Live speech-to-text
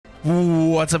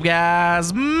What's up,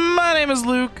 guys? My name is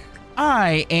Luke.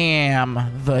 I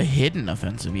am the hidden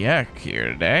offensive yak here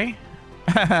today.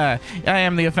 I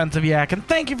am the offensive yak, and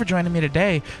thank you for joining me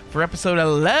today for episode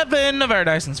 11 of our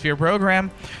Dyson Sphere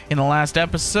program. In the last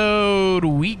episode,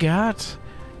 we got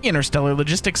interstellar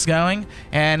logistics going,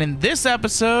 and in this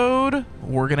episode,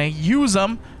 we're gonna use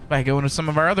them by going to some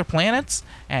of our other planets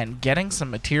and getting some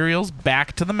materials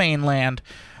back to the mainland.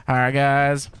 All right,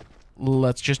 guys,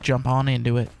 let's just jump on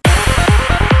into it.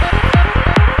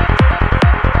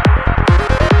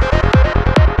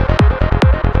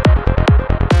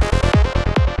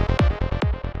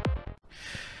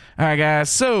 Alright, guys,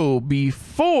 so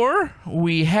before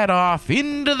we head off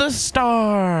into the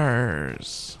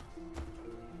stars,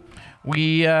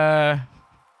 we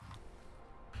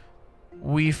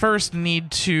first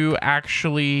need to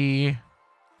actually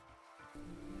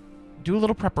do a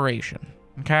little preparation,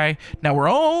 okay? Now, we're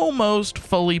almost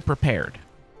fully prepared,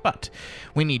 but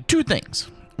we need two things.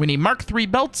 We need Mark III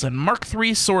belts and Mark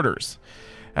III sorters.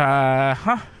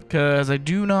 Because I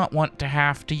do not want to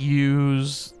have to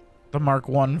use the Mark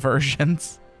I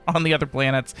versions on the other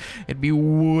planets. It'd be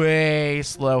way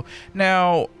slow.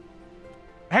 Now,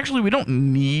 actually, we don't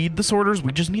need the sorters.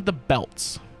 We just need the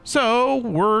belts. So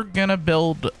we're gonna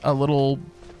build a little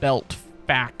belt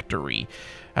factory.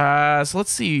 So let's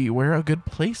see where a good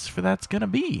place for that's gonna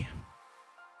be.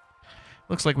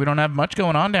 Looks like we don't have much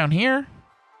going on down here.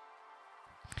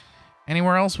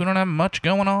 Anywhere else we don't have much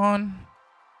going on?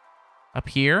 Up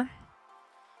here?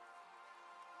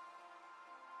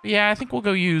 Yeah, I think we'll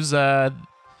go use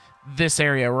this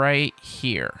area right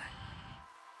here.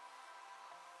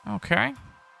 Okay.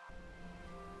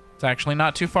 It's actually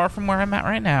not too far from where I'm at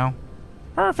right now.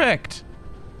 Perfect.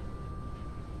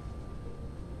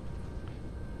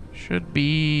 Should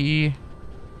be...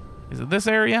 Is it this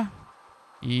area?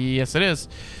 Yes, it is.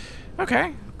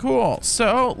 Okay, cool.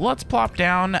 So let's plop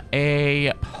down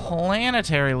a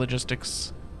planetary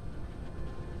logistics.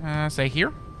 Say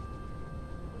here.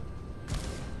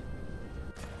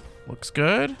 Looks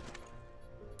good.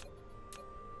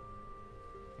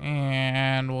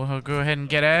 And we'll go ahead and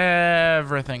get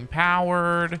everything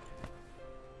powered.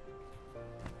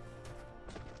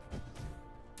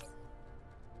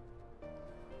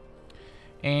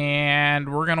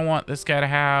 And we're gonna want this guy to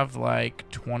have like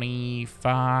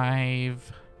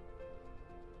 25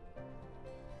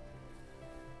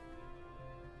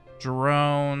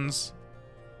 drones.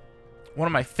 One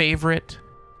of my favorite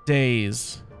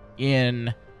days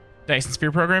in Dyson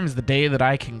Sphere program is the day that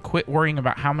I can quit worrying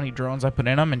about how many drones I put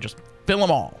in them and just fill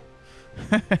them all.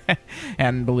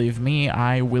 And believe me,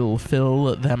 I will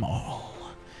fill them all.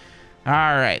 All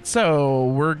right, so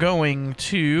we're going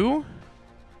to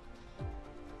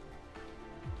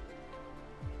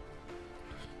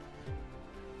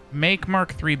make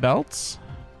Mark III belts,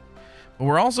 but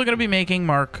we're also going to be making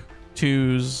Mark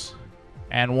IIs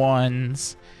and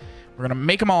 1s. We're going to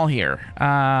make them all here.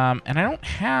 And I don't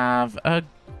have a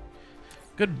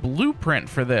good blueprint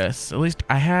for this. At least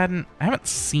I haven't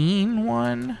seen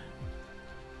one.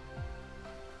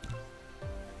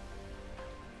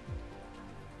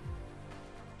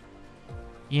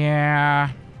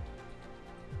 Yeah.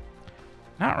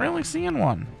 Not really seeing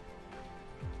one.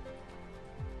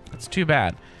 That's too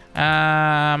bad.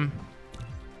 I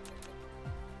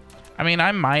mean,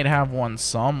 I might have one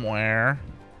somewhere.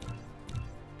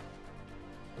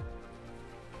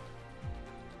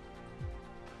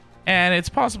 And it's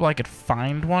possible I could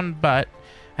find one, but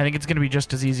I think it's going to be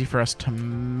just as easy for us to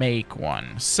make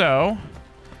one. So,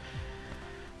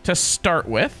 to start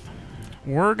with,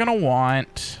 we're going to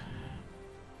want...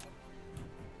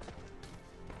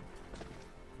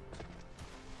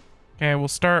 Okay, we'll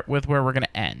start with where we're going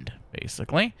to end,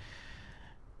 basically.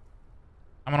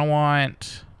 I'm going to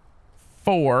want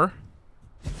 4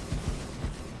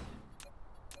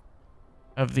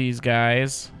 of these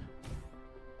guys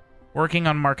working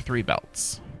on Mark III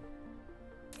belts.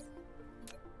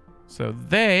 So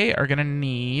they are going to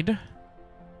need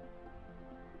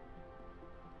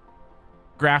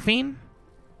graphene,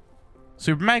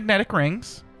 supermagnetic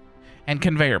rings, and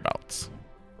conveyor belts.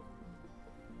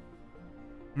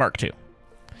 Mark II.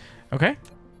 Okay.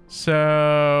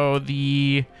 So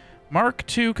the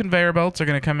Mark II conveyor belts are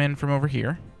going to come in from over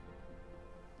here.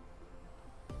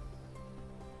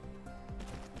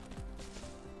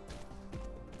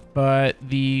 But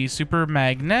the super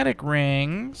magnetic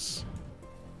rings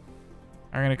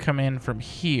are going to come in from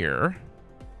here.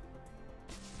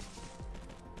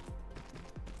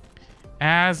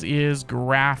 As is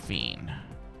graphene.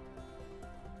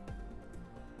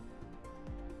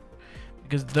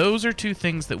 because those are two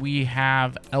things that we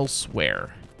have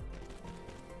elsewhere.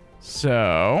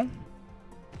 So,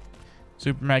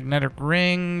 supermagnetic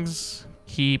rings,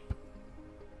 keep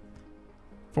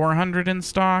 400 in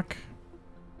stock.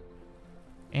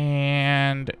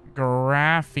 And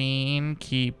graphene,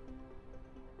 keep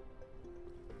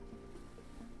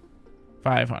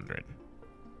 500.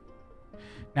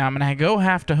 Now I'm going to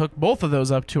have to hook both of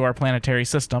those up to our planetary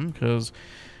system, because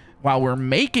while we're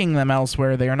making them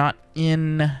elsewhere, they are not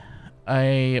in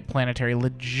a planetary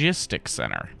logistics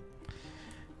center.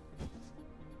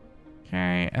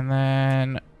 Okay, and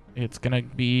then it's going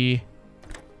to be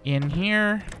in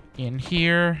here, in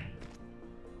here,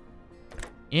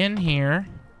 in here.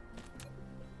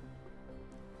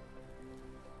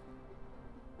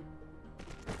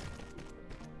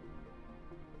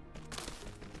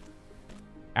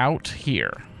 Out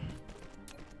here.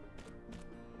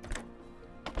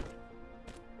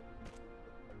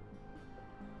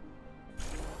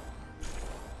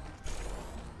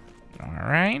 All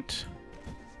right.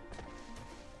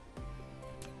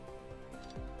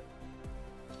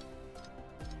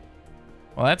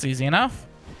 Well, that's easy enough.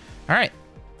 All right.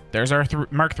 There's our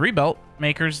Mark III belt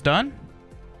makers done.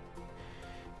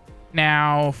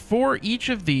 Now, for each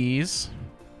of these,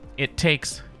 it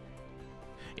takes...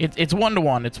 It's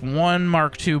 1-to-1. It's one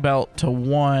Mark II belt to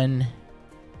one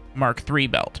Mark III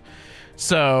belt.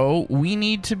 So we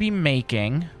need to be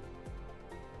making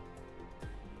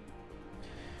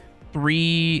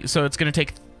 3. So it's going to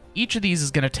take, each of these is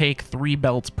going to take 3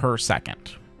 belts per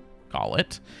second, call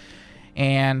it.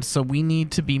 And so we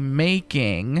need to be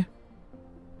making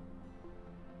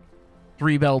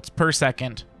 3 belts per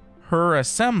second per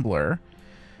assembler,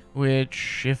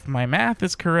 which, if my math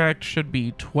is correct, should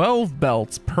be 12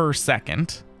 belts per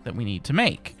second that we need to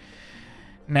make.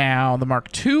 Now, the Mark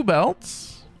II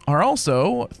belts are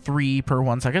also 3 per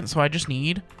 1 second, so I just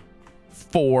need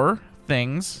 4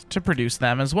 things to produce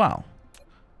them as well.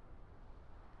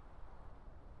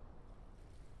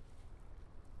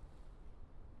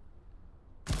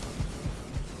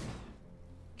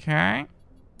 Okay.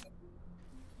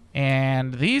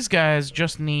 And these guys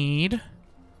just need...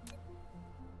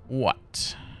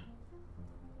 what?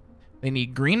 They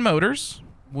need green motors,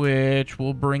 which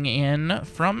we'll bring in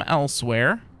from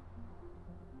elsewhere.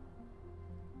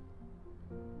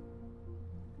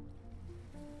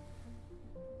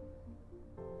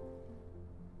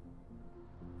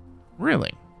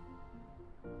 Really?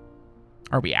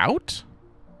 Are we out?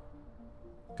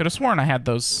 Could have sworn I had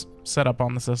those set up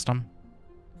on the system.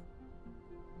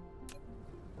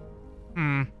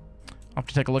 I'll have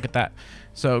to take a look at that.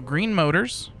 So, green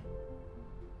motors.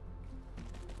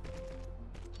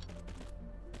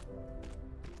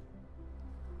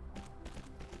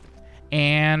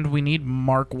 And we need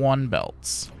Mark I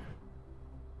belts.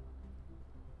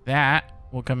 That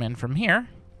will come in from here.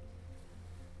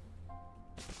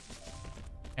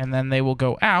 And then they will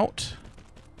go out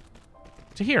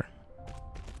to here.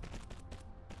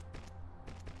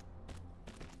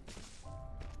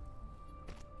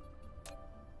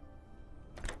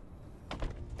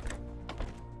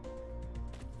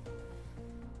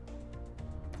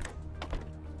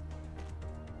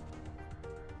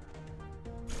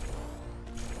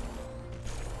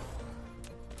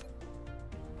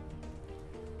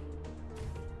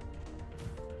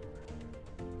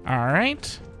 All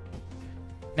right.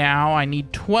 Now I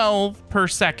need 12 per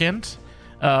second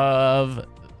of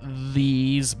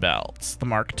these belts, the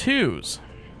Mark IIs.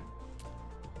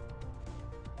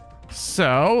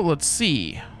 So let's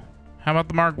see. How about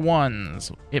the Mark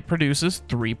Is? It produces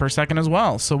 3 per second as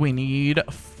well. So we need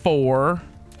 4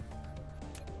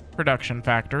 production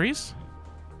factories.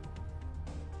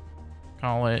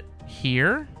 Call it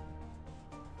here.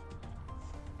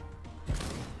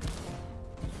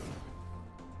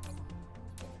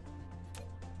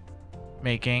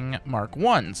 Making Mark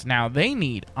Is. Now they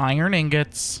need iron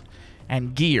ingots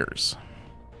and gears.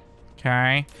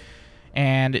 Okay.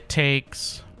 And it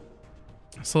takes...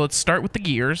 so let's start with the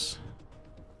gears.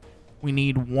 We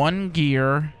need 1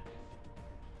 gear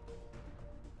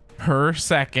per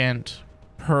second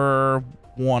per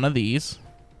one of these.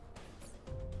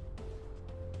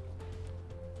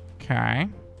 Okay.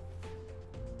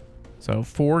 So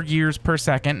 4 gears per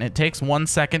second. It takes 1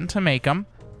 second to make them.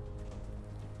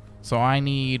 So I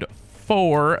need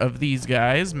 4 of these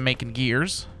guys making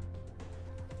gears.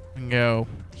 And go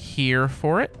here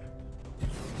for it.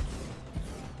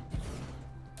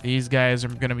 These guys are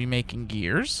going to be making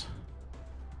gears.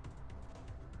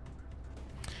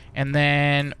 And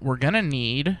then we're going to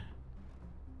need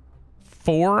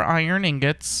 4 iron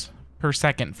ingots per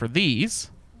second for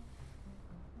these.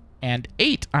 And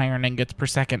 8 iron ingots per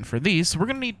second for these. So we're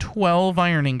going to need 12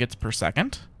 iron ingots per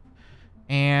second.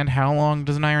 And how long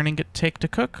does an iron ingot take to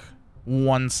cook?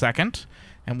 1 second.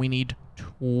 And we need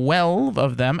 12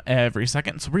 of them every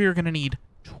second. So we are going to need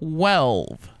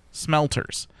 12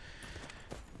 smelters.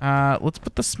 Let's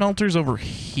put the smelters over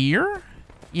here.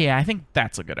 Yeah, I think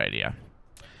that's a good idea.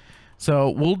 So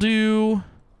we'll do...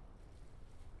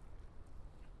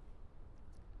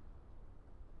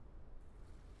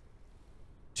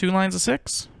 two lines of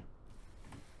 6.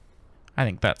 I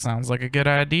think that sounds like a good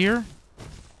idea.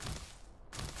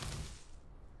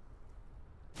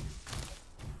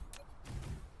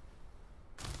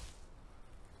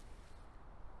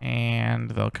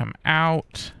 And they'll come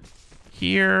out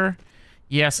here.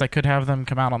 Yes, I could have them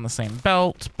come out on the same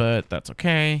belt, but that's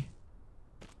okay.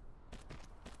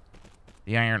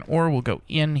 The iron ore will go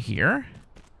in here.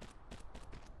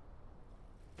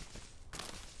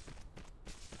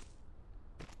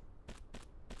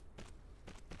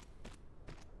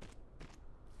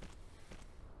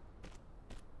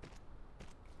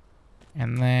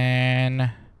 And then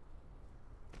I'm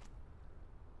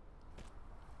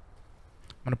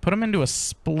going to put them into a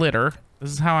splitter.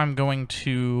 This is how I'm going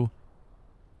to...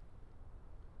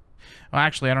 Well,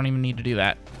 actually, I don't even need to do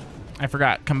that. I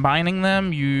forgot. Combining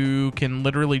them, you can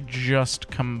literally just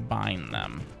combine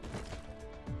them.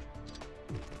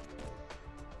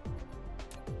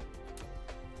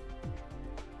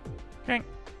 Okay.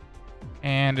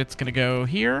 And it's going to go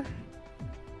here,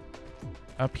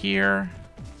 up here,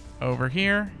 over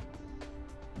here.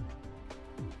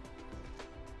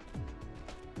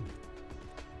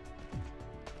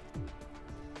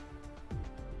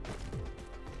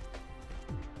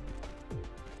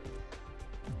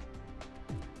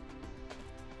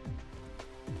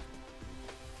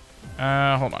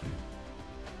 Hold on.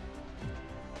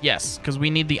 Yes, because we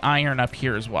need the iron up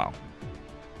here as well.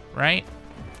 Right?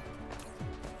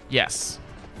 Yes.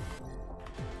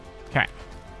 Okay.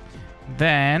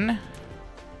 Then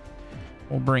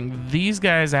we'll bring these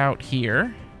guys out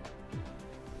here.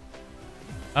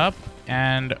 Up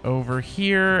and over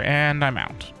here, and I'm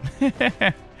out.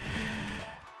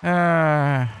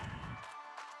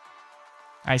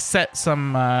 I set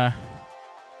some of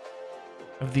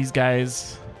these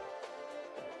guys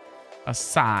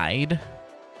aside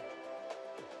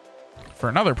for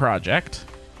another project,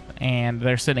 and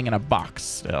they're sitting in a box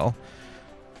still.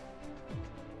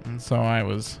 And so I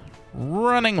was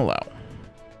running low.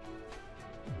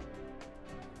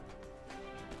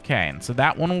 Okay, and so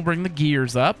that one will bring the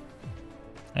gears up.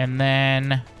 And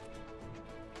then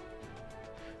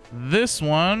this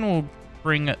one will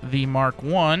bring the Mark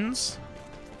 1s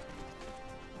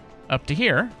up to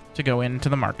here to go into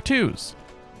the Mark 2s.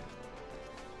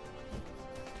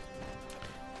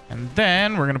 And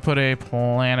then we're going to put a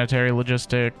planetary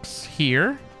logistics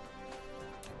here.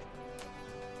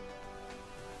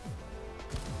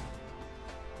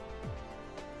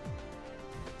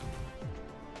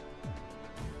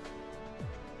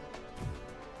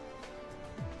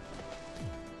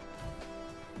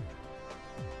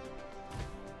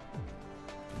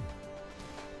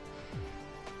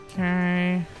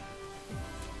 Okay.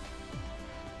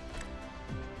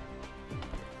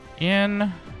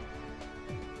 In.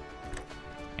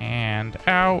 And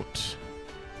out.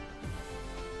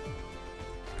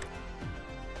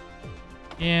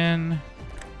 In.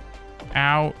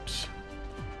 Out.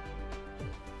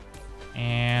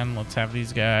 And let's have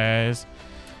these guys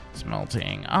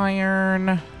smelting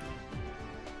iron.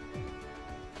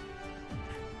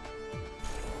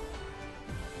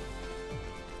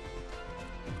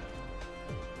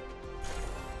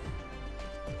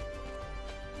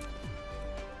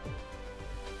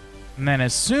 And then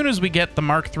as soon as we get the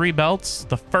Mark III belts,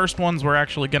 the first ones we're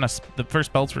actually going to... The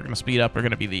first belts we're going to speed up are going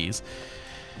to be these.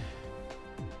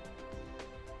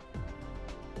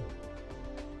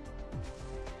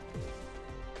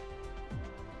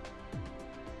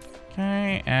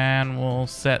 Okay, and we'll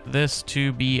set this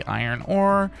to be iron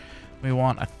ore. We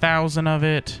want 1,000 of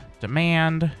it.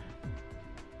 Demand.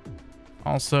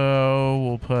 Also,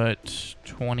 we'll put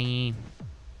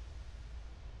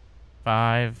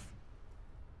 25...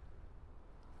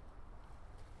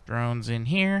 drones in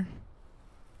here.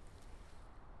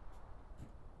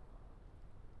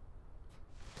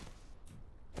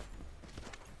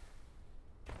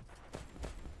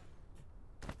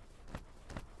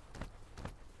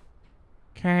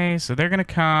 Okay, so they're gonna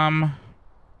come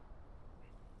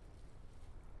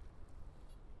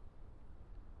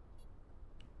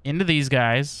into these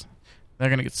guys. They're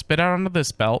gonna get spit out onto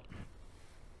this belt.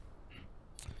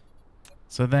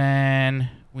 So then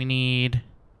we need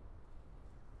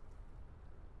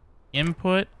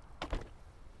input,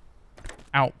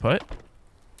 output,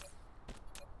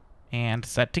 And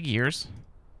set to gears.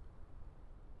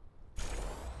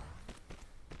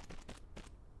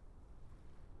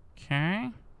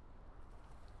 Okay.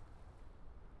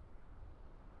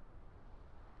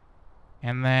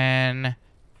 And then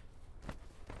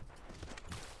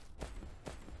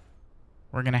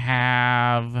we're going to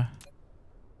have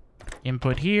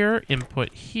input here,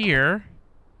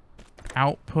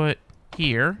 output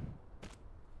here.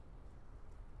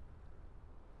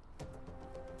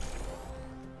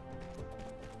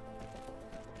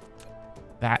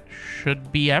 That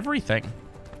should be everything.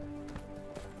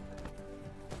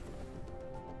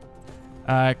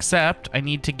 Except I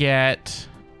need to get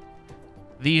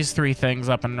these three things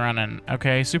up and running.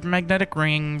 Okay, supermagnetic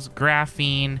rings,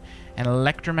 graphene, and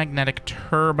electromagnetic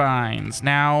turbines.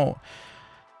 Now,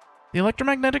 the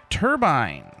electromagnetic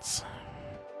turbines.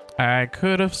 I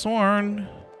could have sworn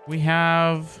we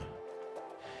have...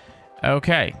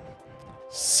 Okay.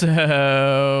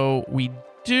 So, we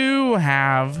do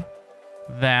have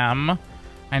them.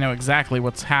 I know exactly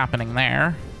what's happening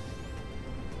there.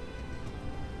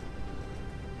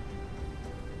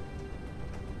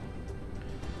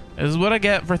 This is what I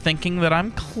get for thinking that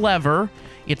I'm clever.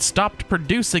 It stopped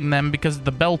producing them because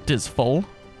the belt is full.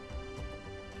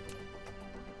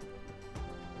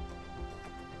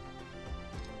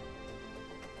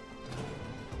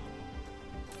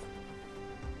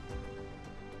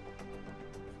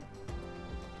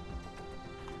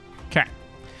 Okay.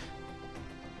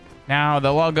 Now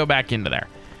they'll all go back into there.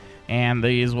 And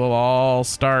these will all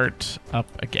start up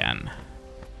again.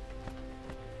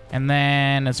 And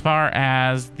then as far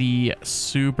as the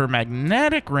super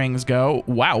magnetic rings go,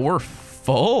 wow, we're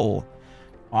full.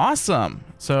 Awesome.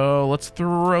 So let's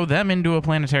throw them into a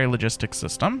planetary logistics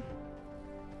system.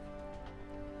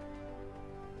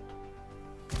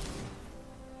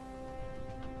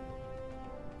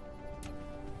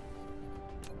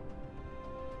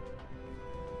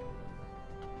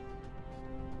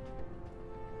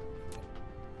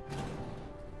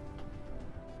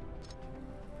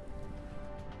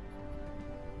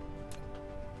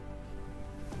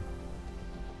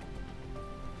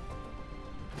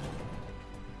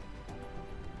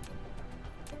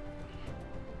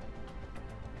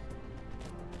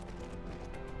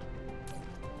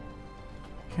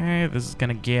 Okay, this is going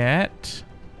to get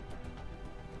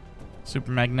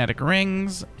super magnetic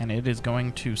rings, and it is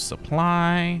going to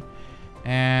supply,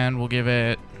 and we'll give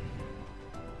it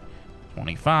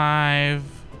 25.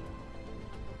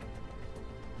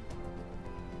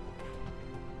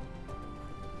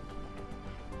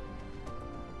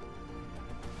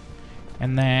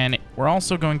 And then we're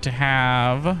also going to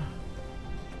have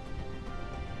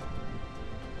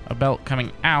a belt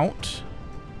coming out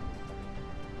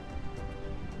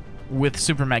with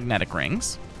super magnetic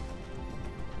rings.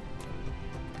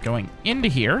 Going into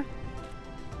here.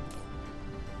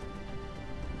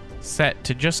 Set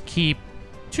to just keep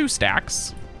 2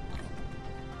 stacks.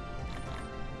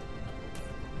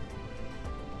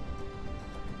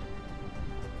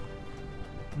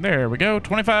 There we go.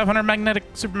 2,500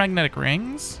 super magnetic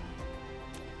rings.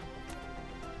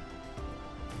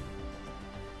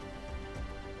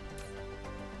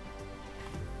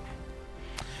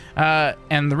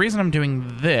 And the reason I'm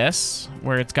doing this,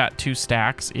 where it's got 2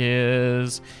 stacks,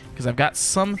 is because I've got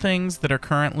some things that are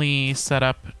currently set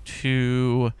up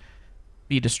to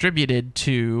be distributed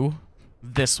to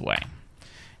this way.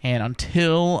 And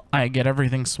until I get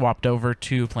everything swapped over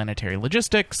to planetary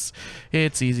logistics,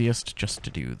 it's easiest just to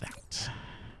do that.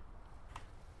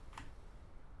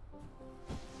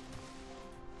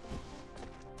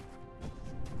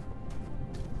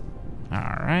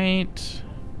 All right.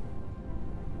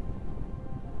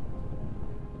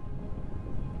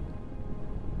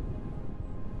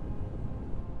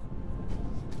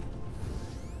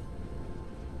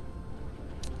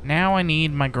 Now I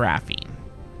need my graphene.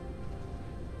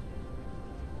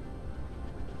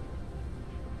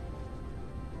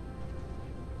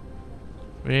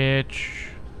 Which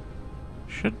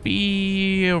should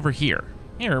be over here.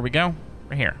 Here we go.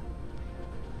 Right here.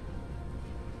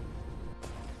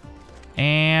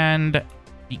 And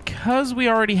because we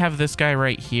already have this guy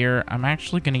right here, I'm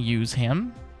actually going to use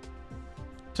him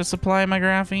to supply my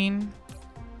graphene.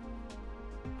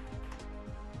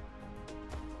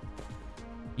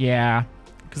 Yeah,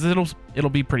 because it'll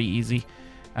be pretty easy.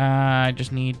 I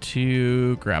just need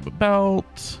to grab a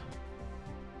belt,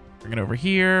 bring it over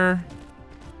here,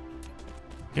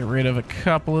 get rid of a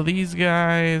couple of these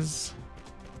guys,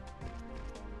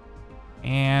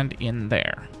 and in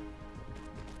there.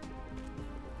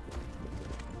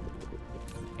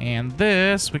 And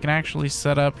this we can actually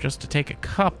set up just to take a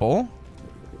couple.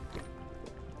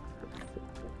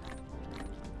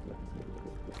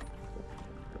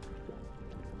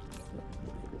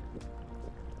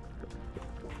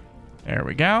 There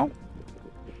we go.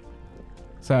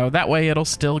 So that way it'll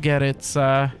still get its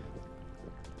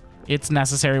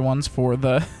necessary ones for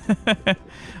the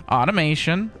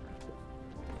automation.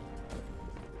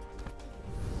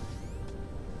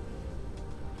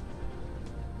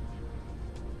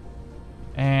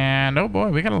 And oh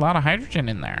boy, we got a lot of hydrogen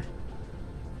in there.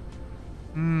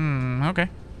 Okay.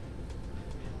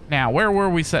 Now, where were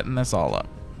we setting this all up?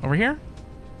 Over here?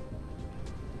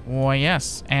 Why,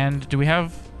 yes. And do we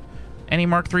have any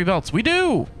Mark III belts? We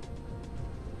do!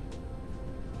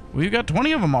 We've got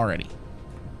 20 of them already.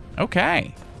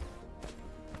 Okay.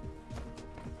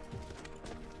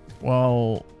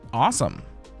 Well, awesome.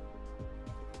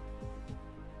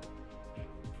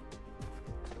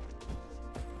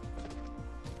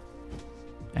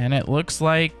 And it looks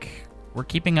like we're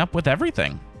keeping up with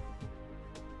everything.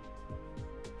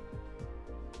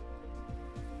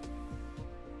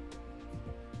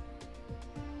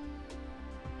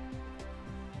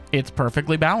 It's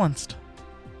perfectly balanced.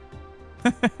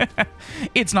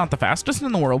 It's not the fastest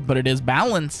in the world, but it is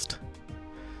balanced.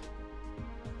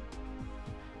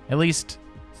 At least,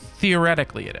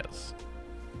 theoretically it is.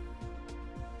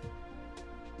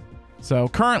 So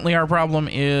currently our problem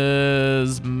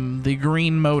is the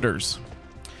green motors.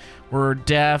 We're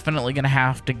definitely going to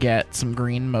have to get some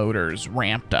green motors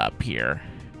ramped up here.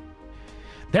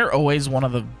 They're always one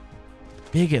of the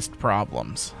biggest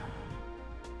problems.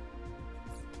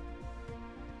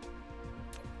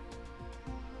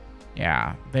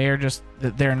 Yeah,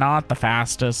 they're not the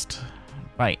fastest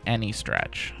by any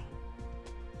stretch.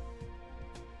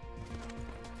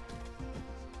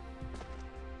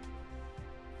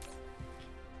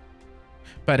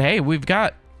 But hey, we've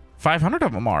got 500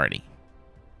 of them already.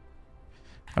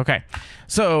 Okay,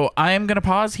 so I am going to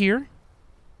pause here,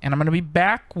 and I'm going to be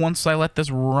back once I let this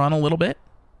run a little bit.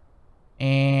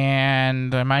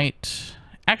 And I might...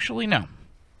 Actually, no.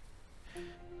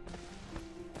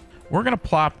 We're going to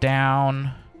plop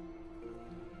down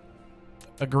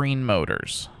a green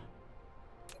motors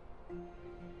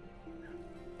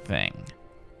thing.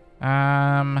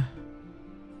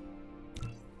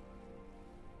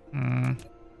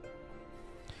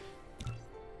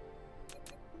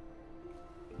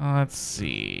 Let's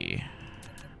see.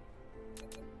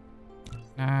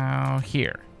 Now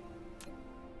here.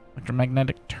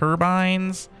 Electromagnetic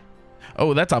turbines.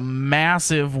 Oh, that's a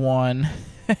massive one.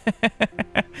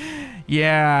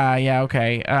 Yeah,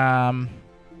 okay.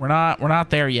 We're not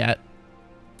there yet.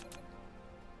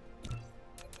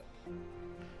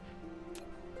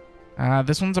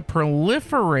 This one's a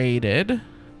proliferated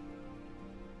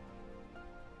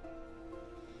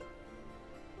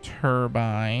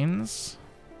turbines.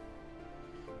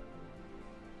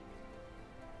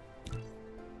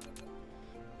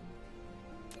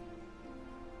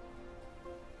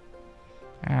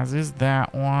 As is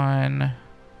that one.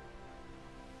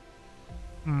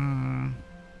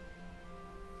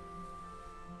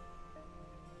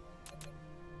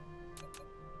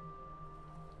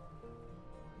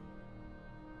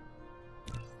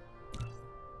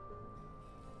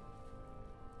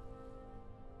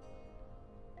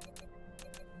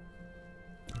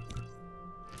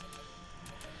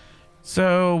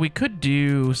 So we could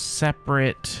do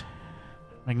separate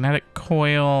magnetic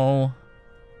coil.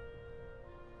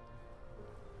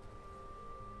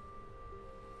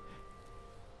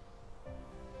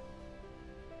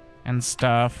 And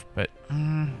stuff, but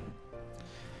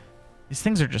these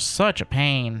things are just such a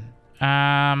pain.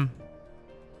 Here,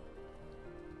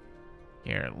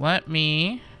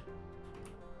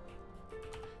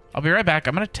 I'll be right back.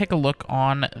 I'm gonna take a look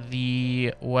on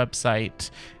the website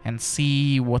and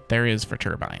see what there is for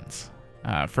turbines,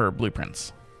 for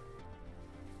blueprints.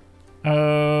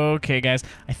 Okay, guys,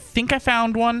 I think I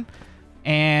found one.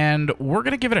 And we're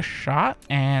gonna give it a shot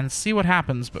and see what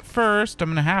happens. But first, I'm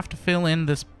gonna have to fill in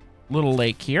this little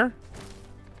lake here.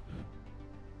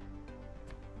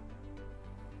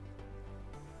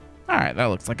 Alright, that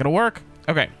looks like it'll work.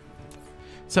 Okay.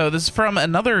 So this is from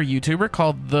another YouTuber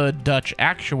called The Dutch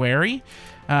Actuary.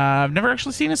 I've never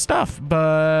actually seen his stuff,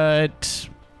 but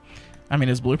I mean,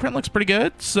 his blueprint looks pretty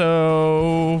good.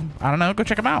 So I don't know, go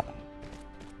check him out.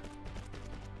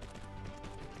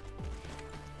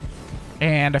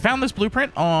 And I found this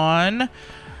blueprint on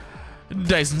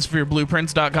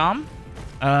DysonSphereBlueprints.com.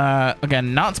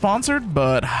 Again, not sponsored,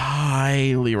 but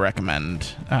highly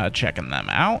recommend checking them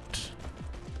out.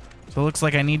 So it looks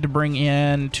like I need to bring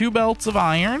in 2 belts of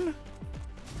iron.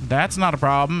 That's not a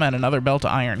problem. And another belt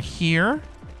of iron here.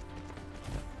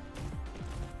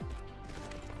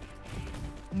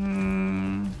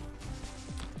 And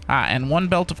 1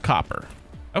 belt of copper.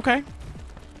 Okay.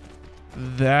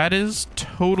 That is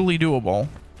totally doable.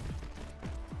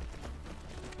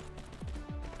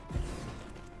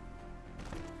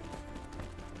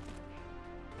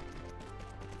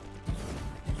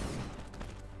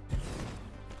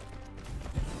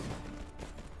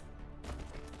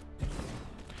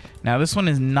 Now, this one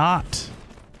is not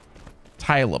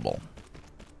tileable.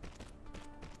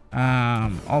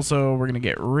 Also, we're going to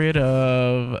get rid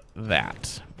of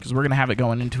that because we're going to have it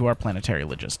going into our planetary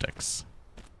logistics.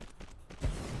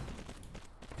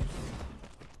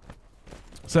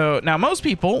 So now most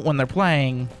people, when they're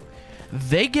playing,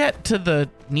 they get to the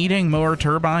needing more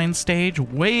turbine stage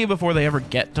way before they ever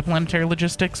get to planetary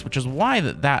logistics, which is why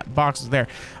that box is there.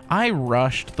 I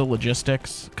rushed the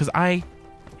logistics because I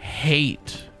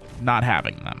hate not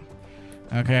having them.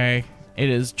 Okay, it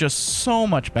is just so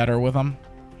much better with them.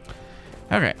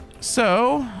 Okay,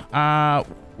 so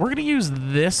we're gonna use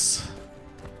this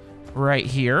right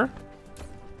here.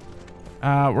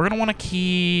 We're gonna want to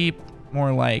keep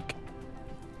more like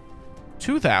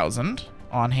 2,000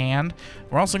 on hand.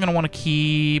 We're also gonna want to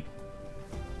keep,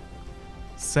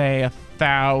 say,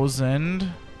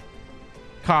 1,000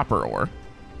 copper ore,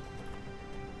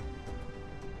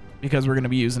 because we're going to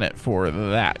be using it for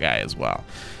that guy as well.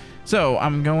 So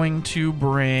I'm going to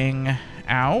bring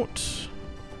out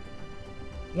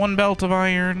 1 belt of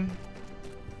iron,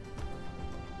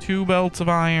 2 belts of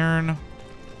iron,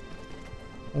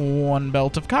 1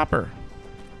 belt of copper.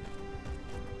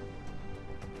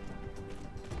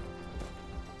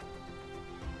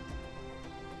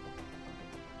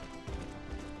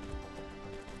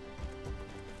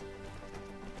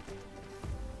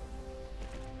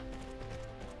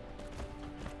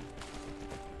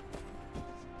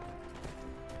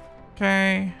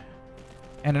 Okay,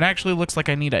 and it actually looks like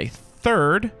I need a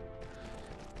 3rd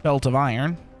belt of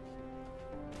iron.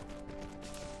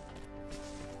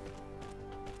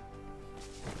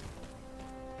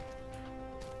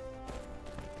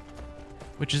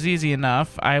 Which is easy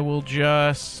enough. I will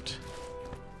just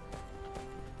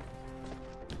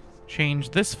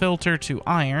change this filter to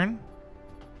iron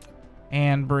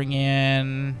and bring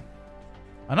in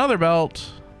another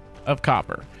belt of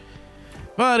copper.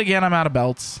 But again, I'm out of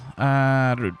belts.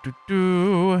 They're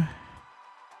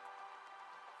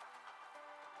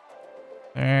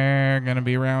gonna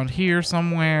be around here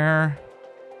somewhere.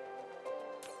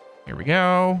 Here we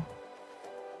go.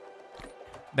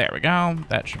 There we go.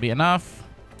 That should be enough.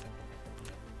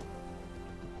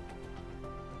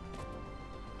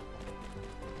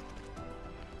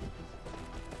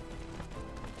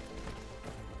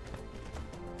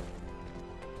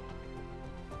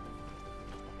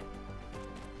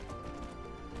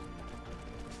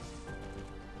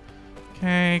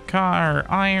 Okay,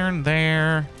 iron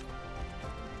there.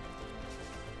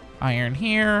 Iron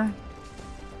here.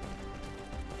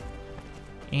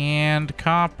 And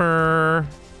copper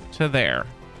to there.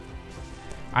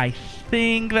 I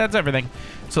think that's everything.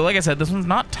 So like I said, this one's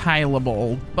not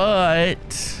tileable, but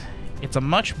it's a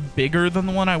much bigger than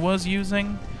the one I was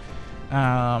using.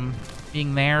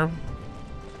 Being there.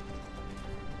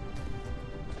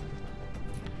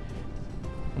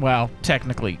 Well,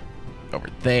 technically over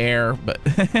there, but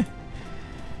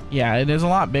yeah, it is a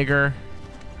lot bigger.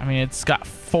 I mean, it's got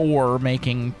 4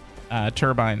 making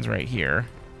turbines right here.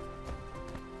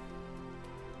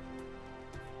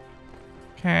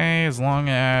 Okay, as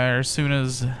soon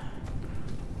as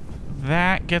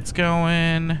that gets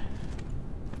going,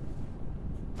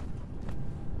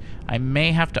 I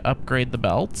may have to upgrade the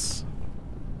belts.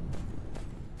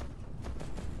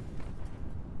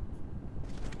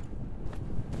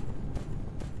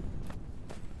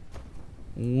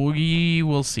 We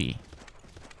will see.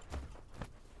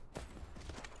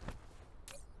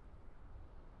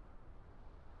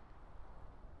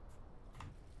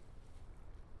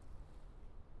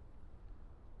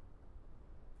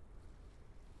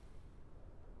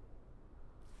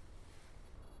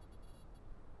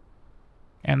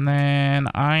 And then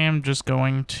I am just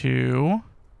going to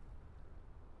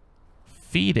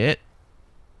feed it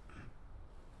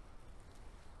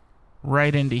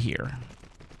right into here.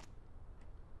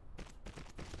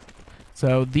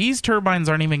 So these turbines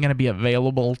aren't even going to be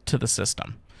available to the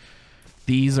system.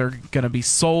 These are going to be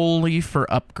solely for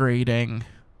upgrading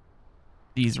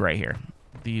these right here.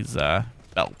 These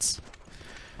belts.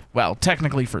 Well,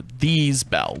 technically for these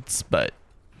belts, but,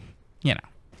 you know.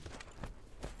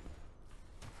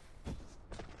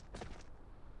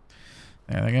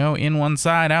 There they go. In one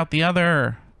side, out the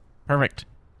other. Perfect.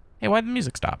 Hey, why'd the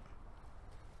music stop?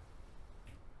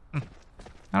 I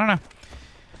don't know.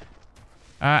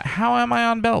 How am I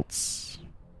on belts?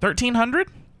 1,300?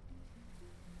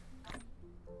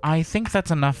 I think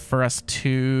that's enough for us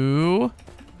to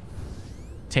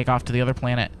take off to the other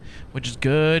planet, which is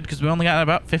good because we only got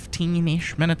about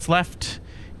 15-ish minutes left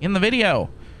in the video.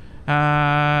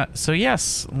 So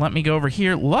yes, let me go over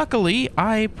here. Luckily,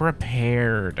 I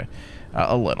prepared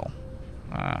a little.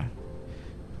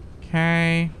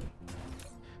 Okay.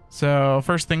 So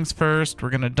first things first, we're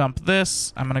going to dump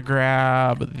this. I'm going to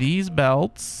grab these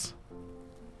belts.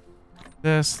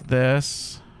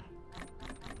 This.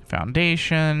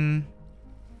 Foundation.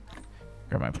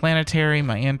 Grab my planetary,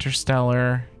 my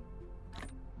interstellar.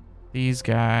 These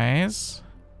guys.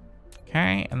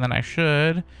 Okay, and then I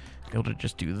should be able to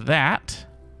just do that.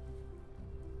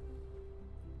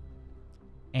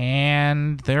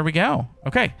 And there we go.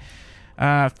 Okay.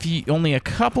 Only a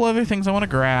couple other things I want to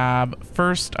grab.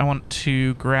 First, I want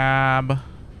to grab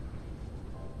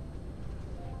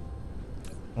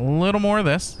a little more of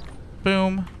this.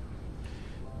 Boom.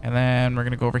 And then we're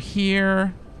going to go over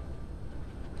here.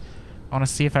 I want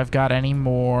to see if I've got any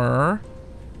more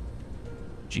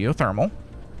geothermal.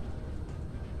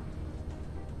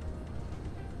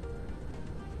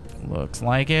 Looks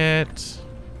like it.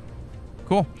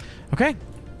 Cool. Okay.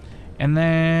 And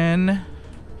then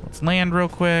let's land real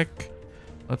quick.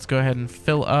 Let's go ahead and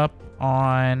fill up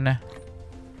on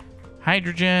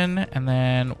hydrogen, and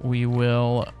then we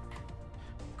will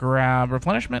grab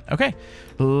replenishment. Okay,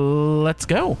 let's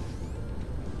go.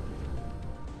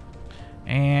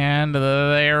 And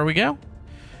there we go.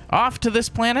 Off to this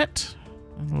planet,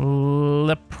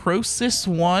 Leprosis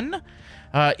 1.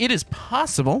 It is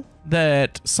possible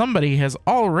that somebody has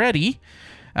already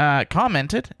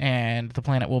commented, and the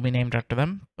planet will be named after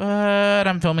them, but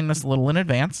I'm filming this a little in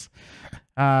advance.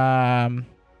 And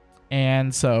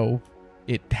so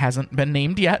it hasn't been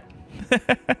named yet.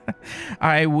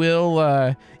 I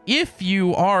will, if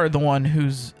you are the one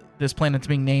who's this planet's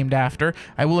being named after,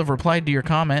 I will have replied to your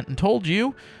comment and told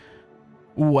you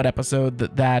what episode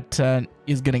that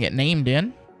is going to get named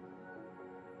in.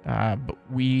 But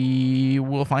we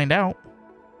will find out.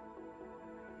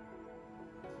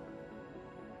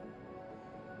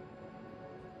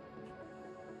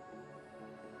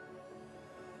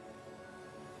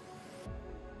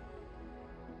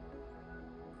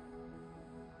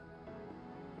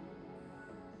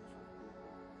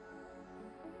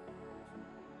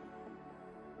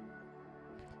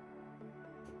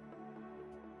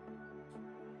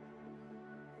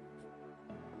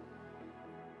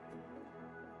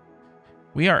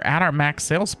 We are at our max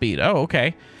sail speed. Oh,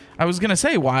 okay. I was going to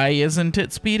say, why isn't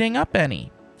it speeding up any?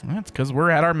 That's because we're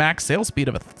at our max sail speed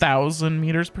of 1,000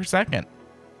 meters per second.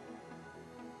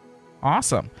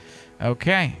 Awesome.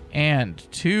 Okay, and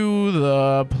to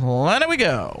the planet we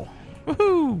go.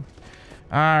 Woohoo!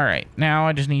 All right, now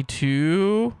I just need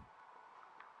to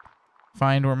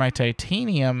find where my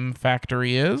titanium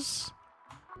factory is.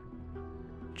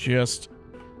 Just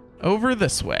over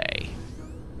this way.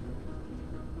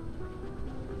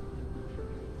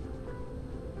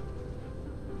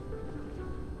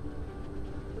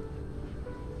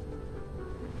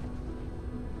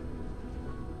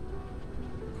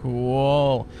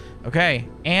 Cool. Okay,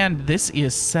 and this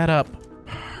is set up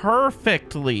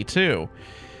perfectly too.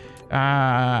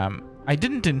 I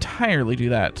didn't entirely do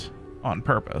that on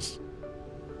purpose.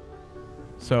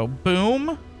 So,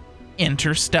 boom,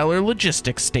 interstellar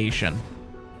logistics station.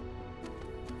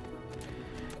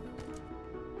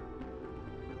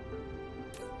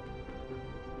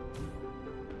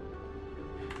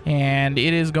 And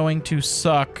it is going to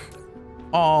suck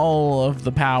all of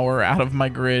the power out of my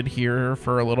grid here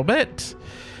for a little bit.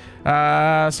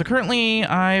 So currently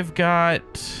I've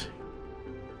got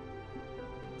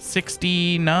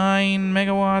 69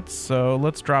 megawatts. So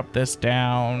let's drop this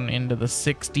down into the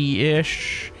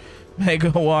 60-ish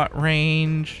megawatt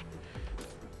range.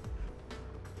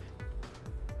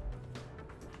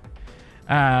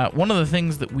 One of the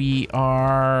things that we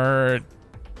are...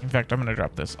 In fact, I'm going to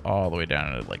drop this all the way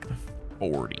down to like the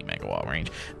 40 megawatt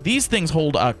range. These things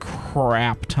hold a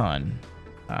crap ton.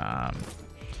 All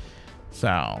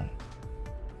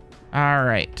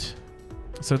right.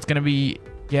 So it's going to be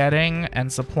getting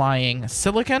and supplying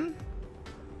silicon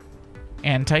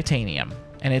and titanium.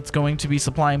 And it's going to be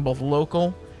supplying both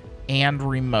local and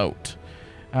remote.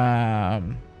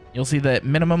 You'll see that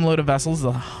minimum load of vessels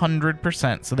is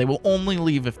 100%. So they will only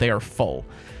leave if they are full.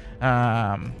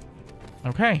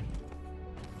 Okay.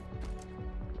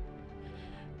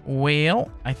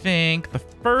 Well, I think the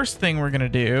first thing we're going to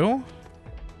do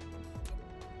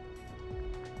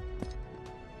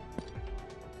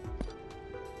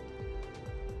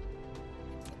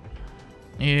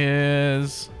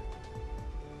is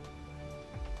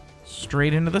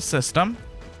straight into the system.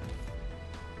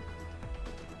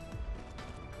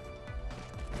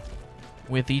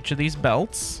 with each of these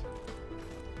belts.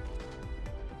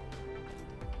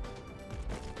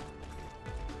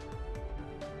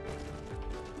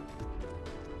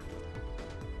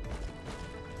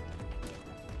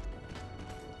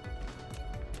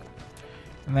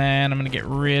 And then I'm going to get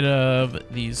rid of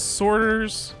these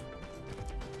sorters.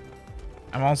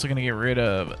 I'm also going to get rid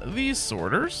of these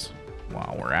sorters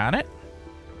while we're at it.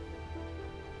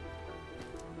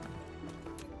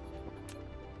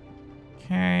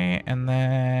 Okay, and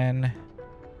then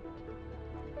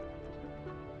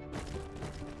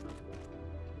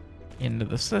into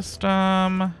the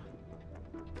system.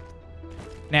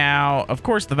 Now, of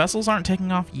course, the vessels aren't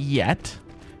taking off yet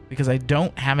because I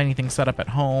don't have anything set up at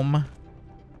home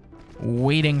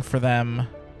waiting for them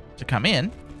to come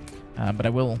in. But I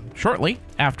will shortly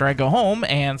after I go home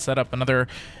and set up another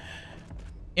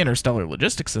interstellar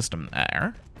logistics system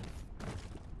there.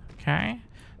 Okay.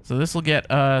 So this will get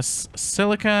us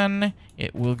silicon.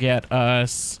 It will get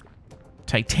us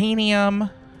titanium.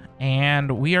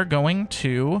 And we are going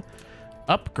to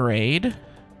upgrade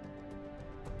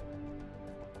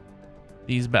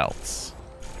these belts.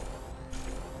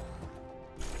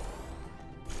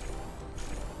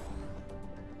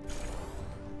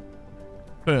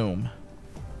 Boom.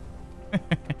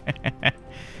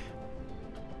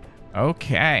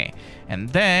 Okay. And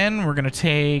then we're going to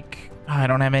take... I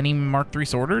don't have any Mark III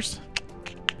sorters.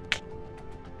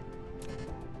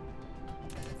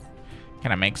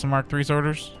 Can I make some Mark III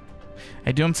sorters?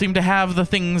 I don't seem to have the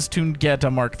things to get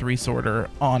a Mark III sorter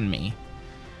on me.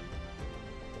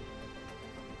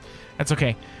 That's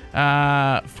okay.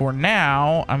 For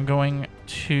now, I'm going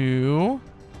to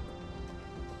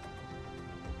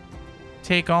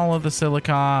take all of the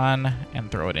silicon and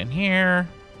throw it in here.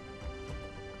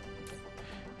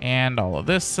 And all of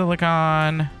this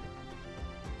silicon.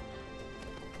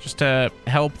 Just to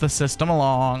help the system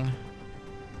along.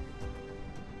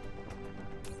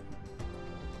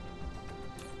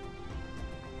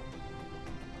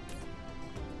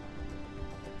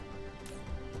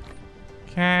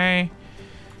 Okay.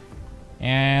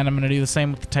 And I'm going to do the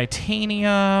same with the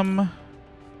titanium.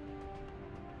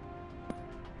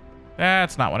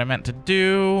 That's not what I meant to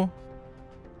do.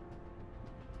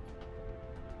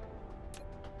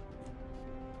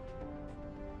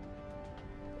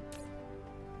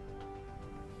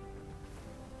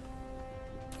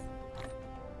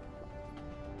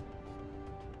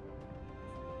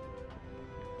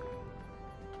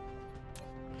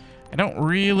 I don't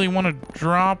really want to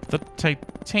drop the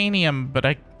titanium, but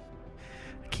I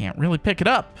can't really pick it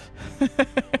up. Do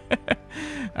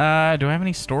I have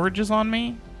any storages on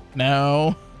me?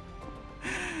 No.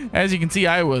 As you can see,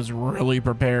 I was really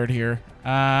prepared here.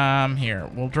 Here,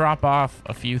 we'll drop off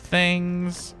a few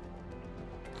things.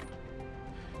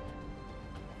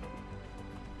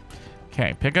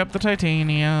 Okay, pick up the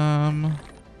titanium.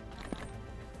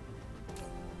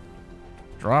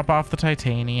 Drop off the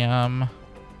titanium.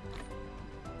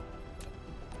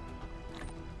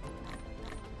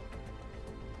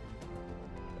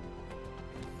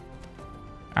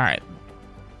 All right.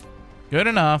 Good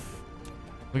enough.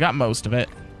 We got most of it.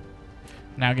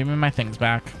 Now give me my things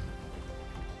back.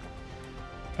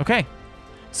 Okay.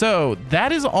 So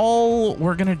that is all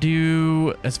we're going to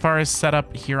do as far as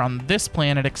setup here on this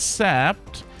planet,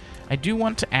 except I do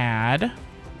want to add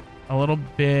a little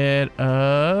bit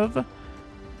of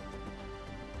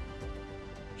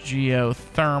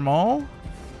geothermal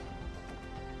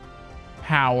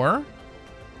power.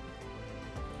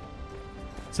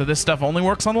 So this stuff only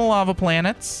works on the lava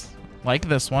planets, like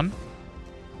this one.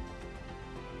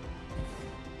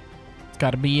 It's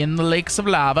got to be in the lakes of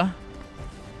lava.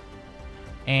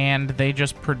 And they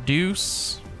just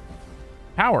produce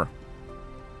power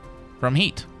from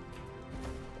heat.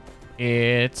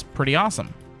 It's pretty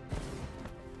awesome.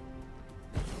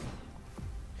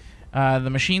 The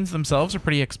machines themselves are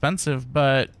pretty expensive,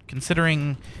 but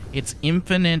considering it's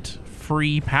infinite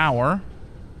free power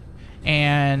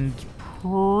and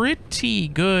pretty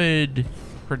good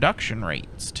production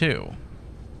rates too.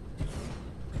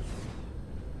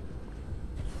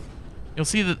 You'll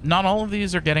see that not all of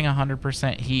these are getting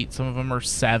 100% heat. Some of them are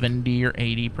 70 or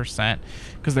 80%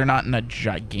 because they're not in a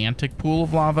gigantic pool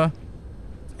of lava.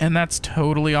 And that's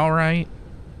totally all right.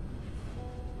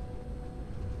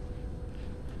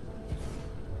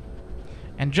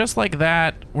 And just like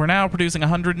that, we're now producing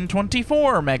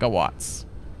 124 megawatts.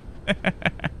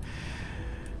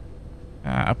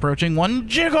 Approaching 1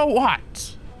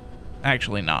 gigawatt.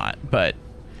 Actually not, but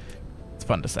it's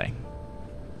fun to say.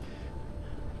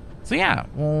 So yeah,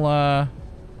 we'll,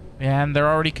 and they're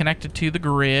already connected to the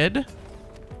grid.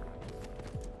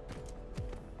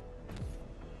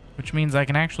 which means I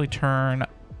can actually turn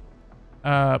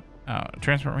up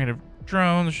transport rate of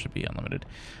drones should be unlimited.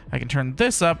 I can turn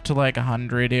this up to like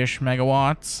 100-ish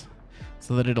megawatts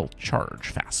so that it'll charge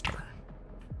faster.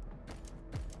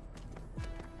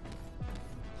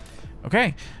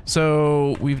 Okay,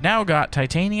 so we've now got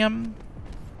titanium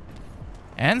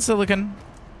and silicon.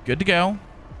 Good to go.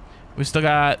 We've still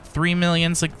got 3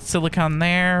 million silicon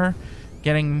there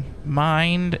getting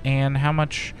mined, and how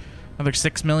much? Another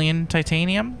 6 million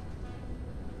titanium.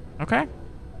 Okay.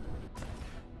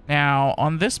 Now,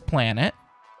 on this planet,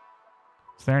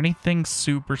 is there anything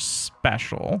super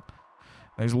special?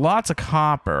 There's lots of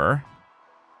copper,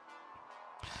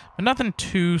 but nothing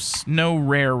no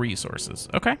rare resources.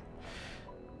 Okay.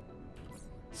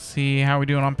 See how we're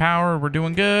doing on power. We're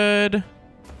doing good.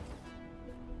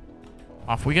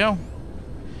 Off we go.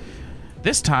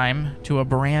 This time to a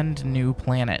brand new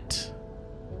planet.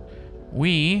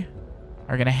 We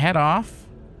are going to head off.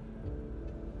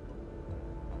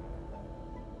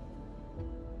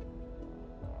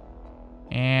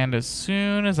 And as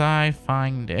soon as I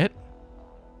find it,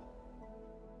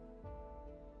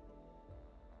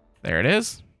 there it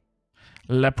is.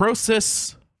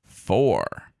 Leprosis 4.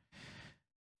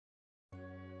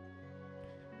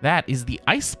 That is the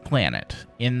ice planet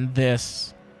in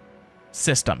this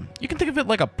system. You can think of it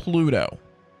like a Pluto.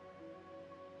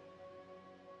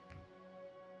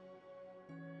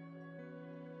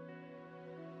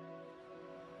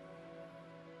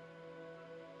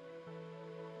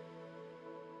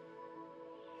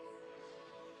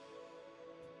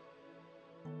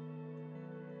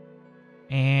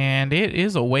 And it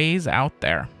is a ways out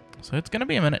there. So it's going to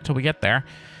be a minute till we get there.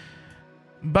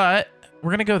 But we're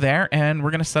going to go there, and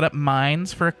we're going to set up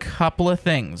mines for a couple of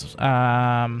things.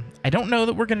 I don't know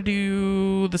that we're going to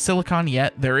do the silicon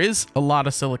yet. There is a lot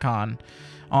of silicon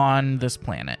on this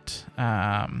planet.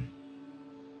 And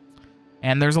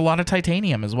there's a lot of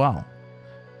titanium as well.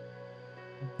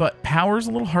 But power's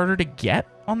a little harder to get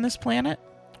on this planet.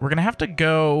 We're going to have to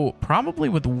go probably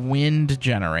with wind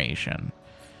generation.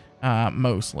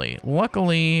 Mostly.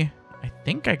 Luckily, I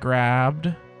think I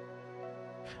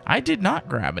did not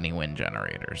grab any wind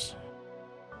generators.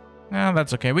 No,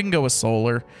 that's okay. We can go with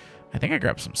solar. I think I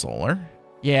grabbed some solar.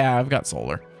 Yeah, I've got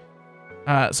solar.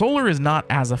 Solar is not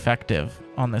as effective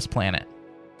on this planet.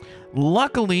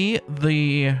 Luckily,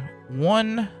 the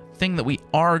one thing that we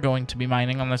are going to be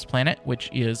mining on this planet, which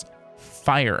is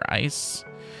fire ice,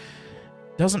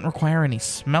 doesn't require any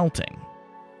smelting.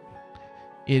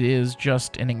 It is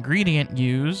just an ingredient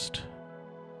used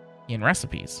in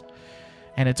recipes.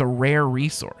 And it's a rare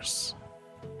resource.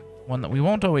 One that we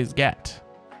won't always get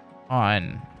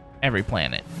on every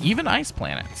planet. Even ice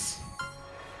planets.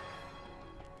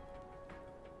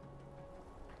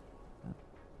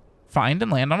 Find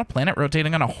and land on a planet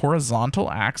rotating on a horizontal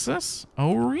axis?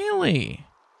 Oh, really?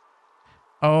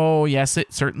 Oh, yes,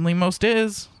 it certainly most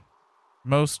is.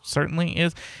 Most certainly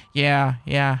is. Yeah,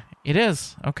 it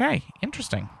is. Okay,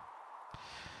 interesting.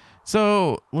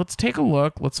 So let's take a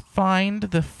look. Let's find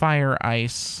the fire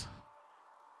ice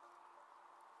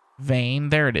vein.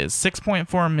 There it is.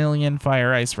 6.4 million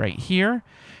fire ice right here.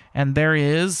 And there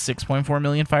is 6.4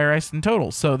 million fire ice in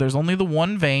total. So there's only the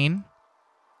one vein.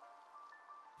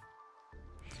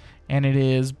 And it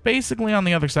is basically on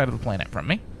the other side of the planet from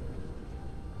me.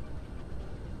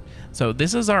 So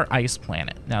this is our ice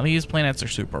planet. Now these planets are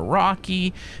super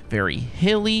rocky, very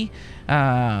hilly.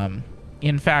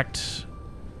 In fact,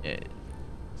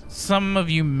 some of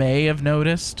you may have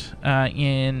noticed I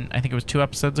think it was 2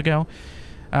 episodes ago,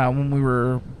 when we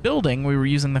were building, we were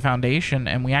using the foundation,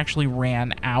 and we actually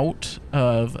ran out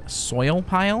of soil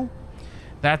pile.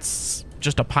 That's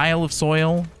just a pile of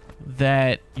soil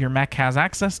that your mech has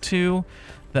access to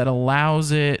that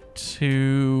allows it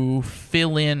to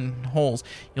fill in holes.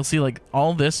 You'll see like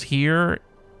all this here.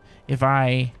 If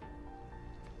I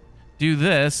do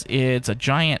this, it's a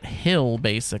giant hill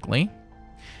basically.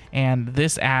 And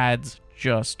this adds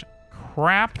just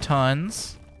crap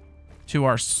tons to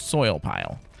our soil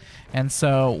pile. And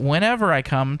so whenever I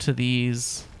come to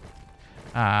these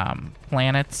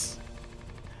planets,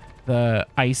 the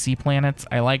icy planets,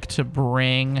 I like to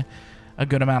bring a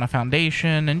good amount of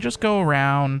foundation and just go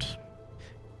around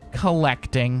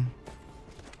collecting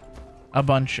a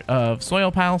bunch of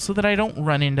soil piles so that I don't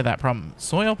run into that problem.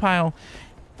 Soil pile,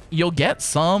 you'll get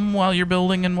some while you're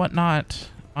building and whatnot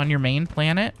on your main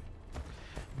planet,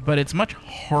 but it's much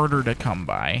harder to come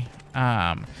by.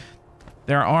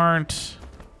 There aren't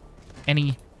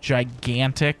any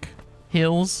gigantic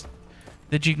hills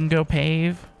that you can go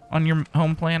pave on your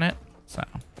home planet. So,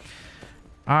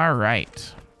 all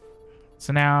right.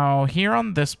 So now here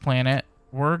on this planet,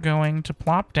 we're going to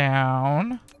plop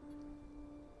down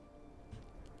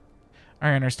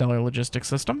our interstellar logistics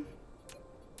system.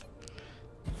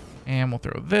 And we'll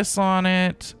throw this on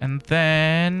it. And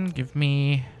then give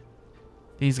me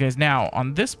these guys. Now,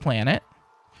 on this planet,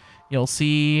 you'll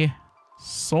see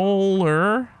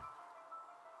solar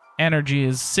energy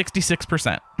is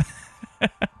 66%.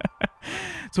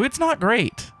 So it's not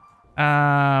great.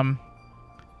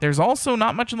 There's also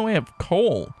not much in the way of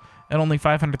coal at only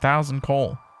 500,000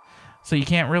 coal. So you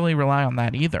can't really rely on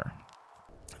that either.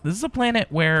 This is a planet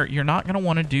where you're not going to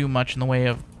want to do much in the way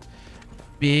of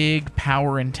big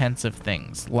power-intensive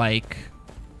things like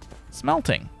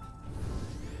smelting.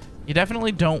 You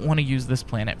definitely don't want to use this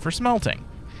planet for smelting.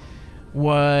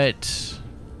 What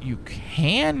you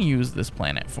can use this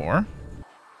planet for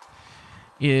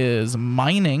is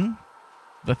mining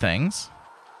the things.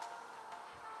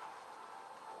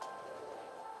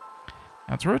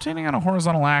 Now it's rotating on a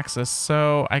horizontal axis,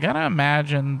 so I gotta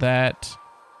imagine that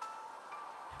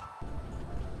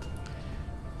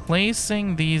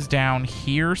placing these down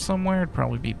here somewhere would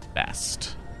probably be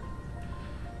best.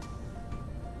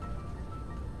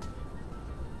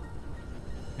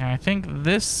 Now I think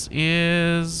this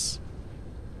is...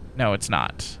 No, it's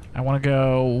not. I want to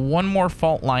go one more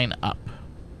fault line up.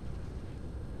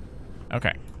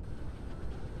 Okay.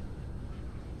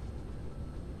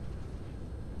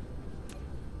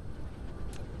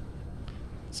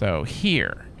 So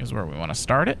here is where we want to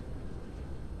start it.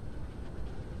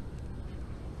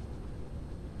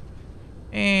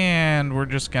 And we're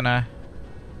just gonna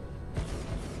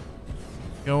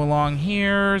go along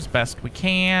here as best we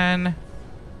can.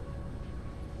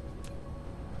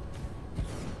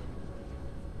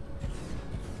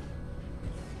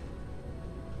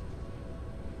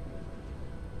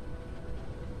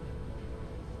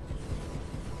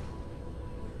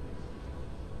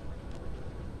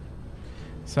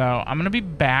 So I'm gonna be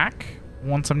back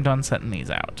once I'm done setting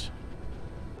these out.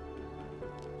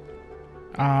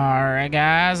 Alright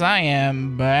guys, I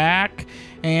am back,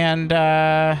 and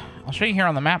I'll show you here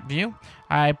on the map view.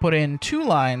 I put in 2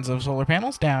 lines of solar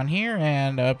panels down here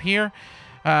and up here.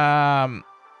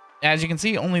 As you can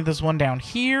see, only this one down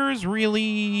here is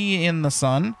really in the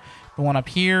sun. The one up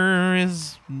here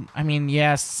is, I mean,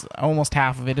 yes, almost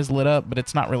half of it is lit up, but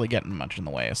it's not really getting much in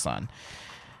the way of sun.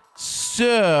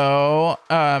 So,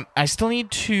 I still need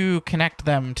to connect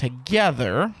them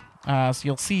together. So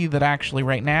you'll see that actually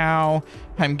right now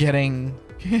I'm getting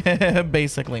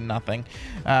basically nothing.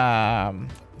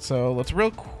 So let's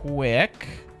real quick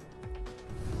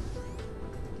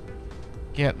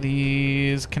get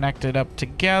these connected up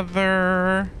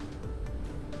together.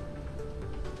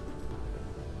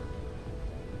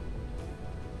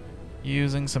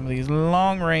 Using some of these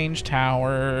long-range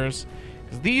towers.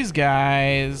 Because these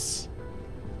guys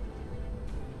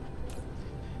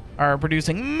are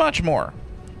producing much more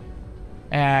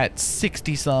at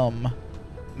 60-some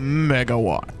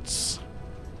megawatts.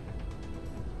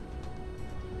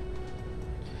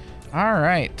 All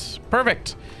right,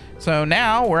 perfect. So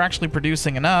now we're actually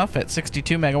producing enough at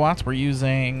 62 megawatts. We're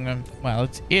using, well,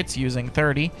 it's using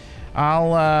 30.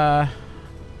 I'll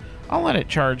let it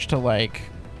charge to like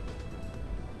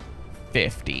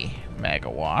 50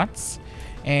 megawatts.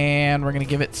 And we're going to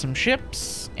give it some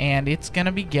ships, and it's going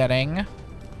to be getting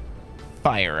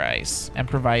fire ice and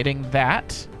providing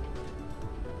that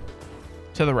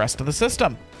to the rest of the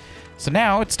system. So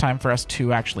now it's time for us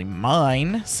to actually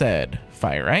mine said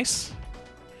fire ice.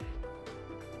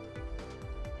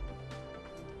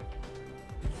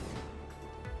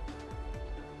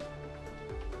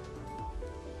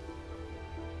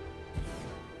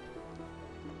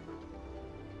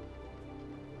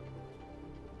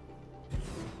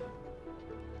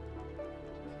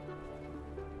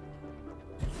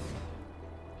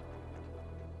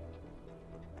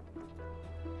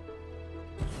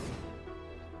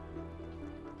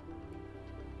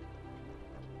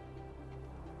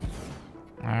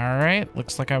 Alright,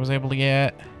 looks like I was able to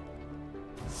get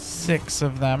 6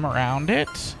 of them around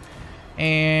it.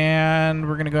 And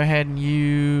we're going to go ahead and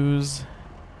use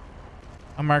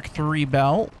a Mark III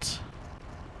belt.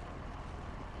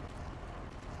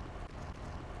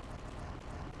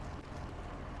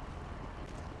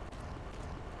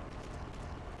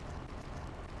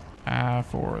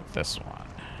 For this one.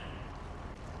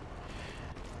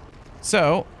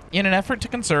 So, in an effort to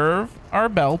conserve our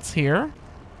belts here,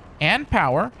 and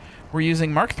power, we're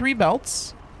using Mark III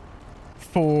belts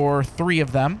for 3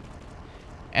 of them.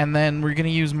 And then we're going to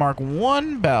use Mark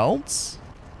I belts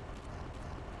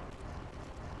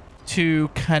to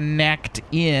connect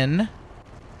in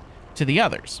to the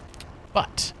others.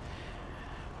 But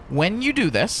when you do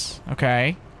this,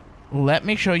 okay, let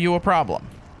me show you a problem.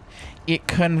 It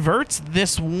converts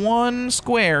this one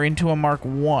square into a Mark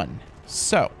 1.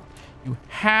 So, you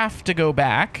have to go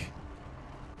back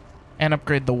and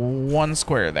upgrade the one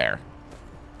square there.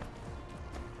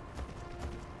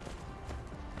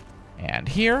 And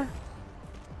here.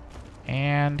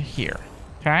 And here.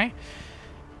 Okay?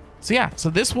 So yeah, so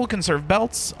this will conserve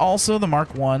belts. Also, the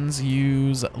Mark 1s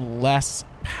use less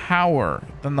power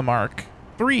than the Mark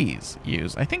 3s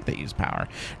use. I think they use power.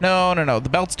 No. The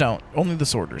belts don't. Only the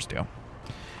sorters do.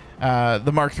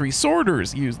 The Mark 3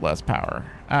 sorters use less power.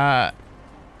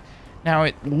 Now,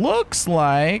 it looks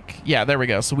like... Yeah, there we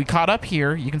go. So we caught up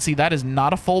here. You can see that is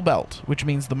not a full belt, which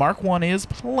means the Mark 1 is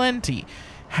plenty.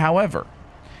 However,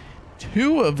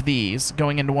 2 of these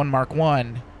going into one Mark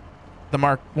 1, the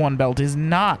Mark 1 belt is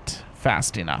not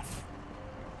fast enough.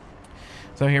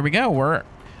 So here we go. We're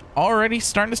already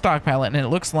starting to stockpile it, and it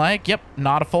looks like, yep,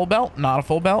 not a full belt, not a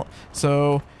full belt.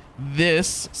 So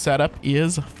this setup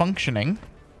is functioning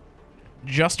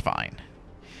just fine.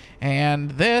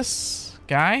 And this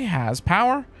guy has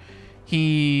power.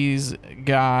 He's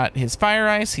got his fire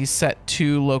ice. He's set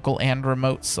to local and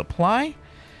remote supply.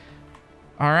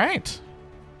 All right.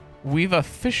 We've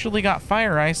officially got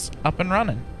fire ice up and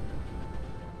running.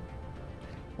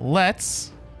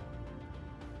 Let's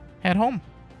head home,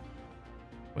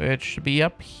 which should be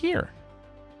up here.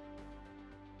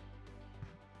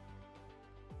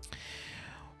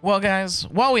 Well, guys,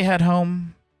 while we head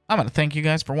home, I'm going to thank you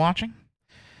guys for watching.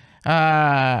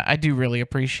 I do really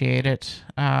appreciate it.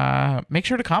 Make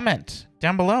sure to comment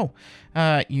down below.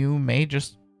 You may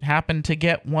just happen to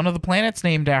get one of the planets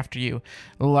named after you,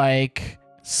 like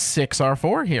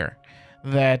 6R4 here,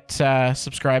 that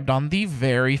subscribed on the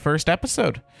very first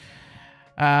episode.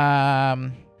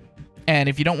 And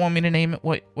if you don't want me to name it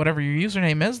whatever your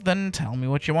username is, then tell me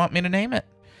what you want me to name it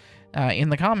in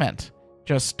the comment.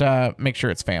 Just make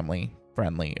sure it's family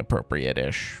friendly,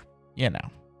 appropriate-ish, you know.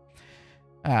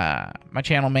 My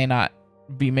channel may not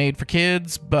be made for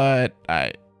kids, but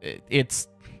it's,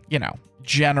 you know,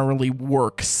 generally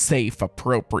work safe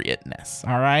appropriateness,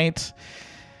 all right?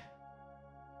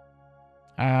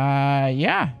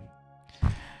 Yeah.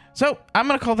 So, I'm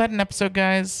going to call that an episode,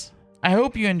 guys. I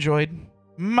hope you enjoyed.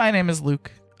 My name is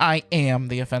Luke. I am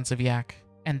the Offensive Yak,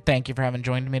 and thank you for having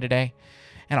joined me today,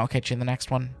 and I'll catch you in the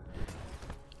next one.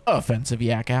 Offensive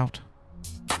Yak out.